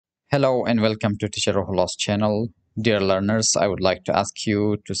Hello and welcome to Teacher Ruhullah's channel. Dear learners, I would like to ask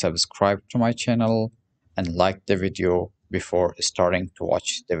you to subscribe to my channel and like the video before starting to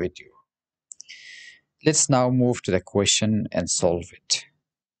watch the video. Let's now move to the question and solve it.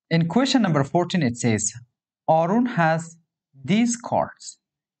 In question number 14, it says, Arun has these cards,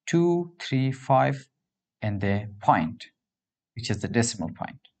 2, 3, 5, and the point, which is the decimal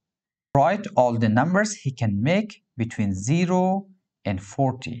point. Write all the numbers he can make between 0 and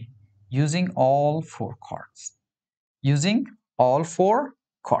 40 using all four cards. Using all four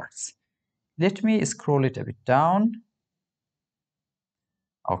cards. Let me scroll it a bit down.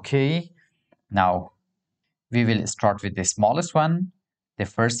 Okay, now we will start with the smallest one. The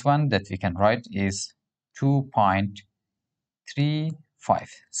first one that we can write is 2.35.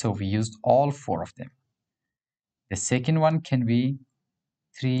 So we used all four of them. The second one can be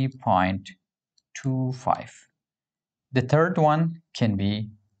 3.25. The third one can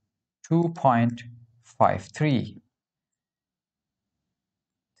be 2.53,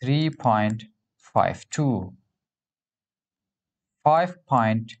 3.52,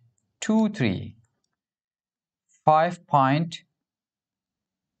 5.23,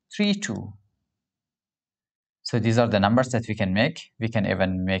 5.32. So these are the numbers that we can make. We can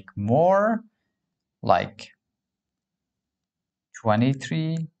even make more, like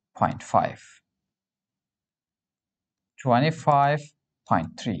 23.5,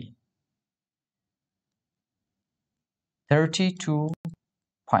 25.3,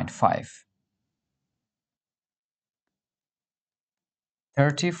 32.5,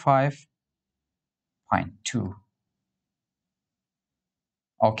 35.2.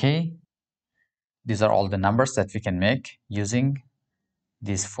 Okay, these are all the numbers that we can make using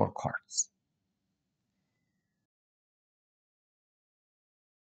these four cards.